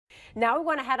Now we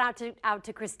want to head out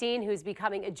to Christine, who's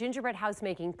becoming a gingerbread house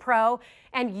making pro,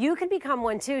 and you can become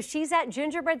one too. She's at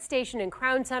Gingerbread Station in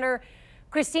Crown Center.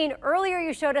 Christine, earlier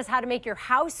you showed us how to make your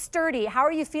house sturdy. How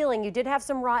are you feeling? You did have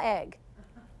some raw egg.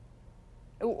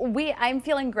 I'm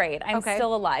feeling great. I'm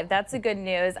still alive. That's the good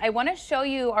news. I want to show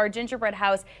you our gingerbread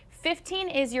house. 15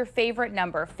 is your favorite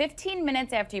number. 15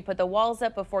 minutes after you put the walls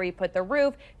up, before you put the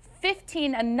roof.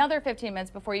 Another 15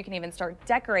 minutes before you can even start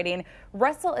decorating.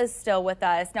 Russell is still with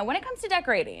us. Now, when it comes to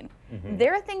decorating,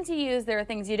 there are things you use, there are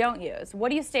things you don't use. What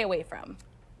do you stay away from?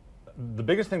 The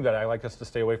biggest thing that I like us to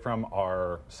stay away from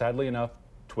are, sadly enough,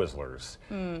 Twizzlers.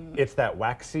 It's that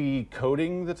waxy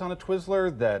coating that's on a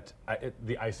Twizzler that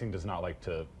the icing does not like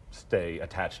to stay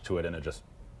attached to it, and it just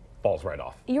falls right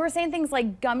off. You were saying things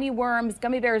like gummy worms,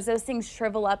 gummy bears, those things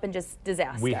shrivel up and just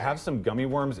disaster. We have some gummy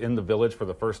worms in the village for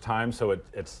the first time, so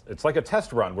it's like a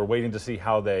test run. We're waiting to see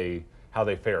how they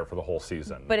fare for the whole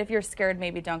season. But if you're scared,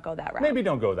 maybe don't go that route. Maybe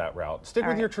don't go that route. Stick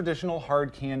with your traditional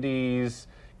hard candies,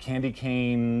 candy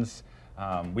canes.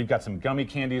 We've got some gummy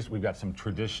candies. We've got some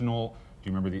traditional. Do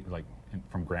you remember the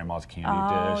from Grandma's candy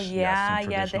dish? Oh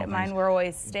yeah, mine were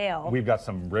always stale. We've got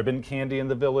some ribbon candy in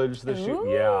the village this year.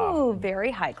 Ooh,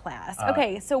 very high class.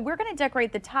 Okay, so we're gonna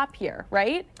decorate the top here,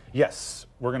 right? Yes,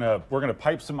 we're gonna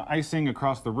pipe some icing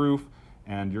across the roof,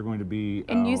 and you're going to be.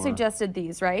 And you suggested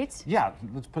these, right? Yeah,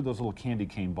 let's put those little candy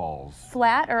cane balls.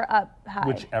 Flat or up high?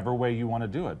 Whichever way you want to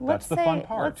do it. That's the fun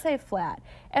part. Let's say flat.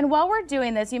 And while we're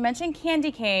doing this, you mentioned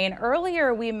candy cane.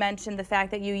 Earlier, we mentioned the fact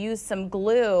that you used some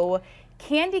glue.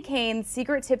 Candy canes,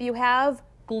 secret tip you have,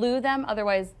 glue them,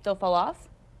 otherwise they'll fall off?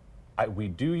 We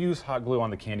do use hot glue on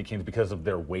the candy canes because of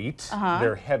their weight.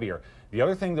 They're heavier. The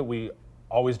other thing that we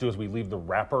always do is we leave the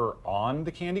wrapper on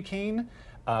the candy cane.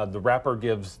 The wrapper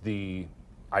gives the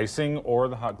icing or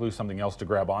the hot glue something else to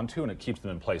grab onto, and it keeps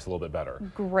them in place a little bit better.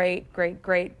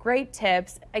 Great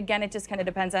tips. Again, it just kind of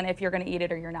depends on if you're going to eat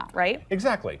it or you're not, right?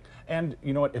 Exactly. And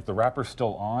you know what? If the wrapper's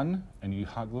still on and you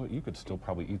hot glue it, you could still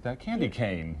probably eat that candy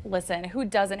cane. Listen, who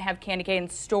doesn't have candy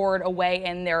canes stored away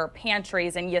in their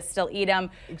pantries and you still eat them?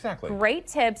 Exactly. Great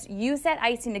tips. Use that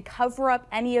icing to cover up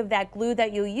any of that glue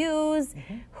that you use.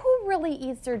 Who really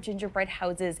eats their gingerbread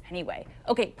houses anyway?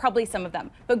 Okay, probably some of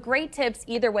them. But great tips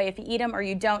either way, if you eat them or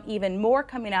you don't. Even more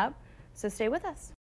coming up, so stay with us.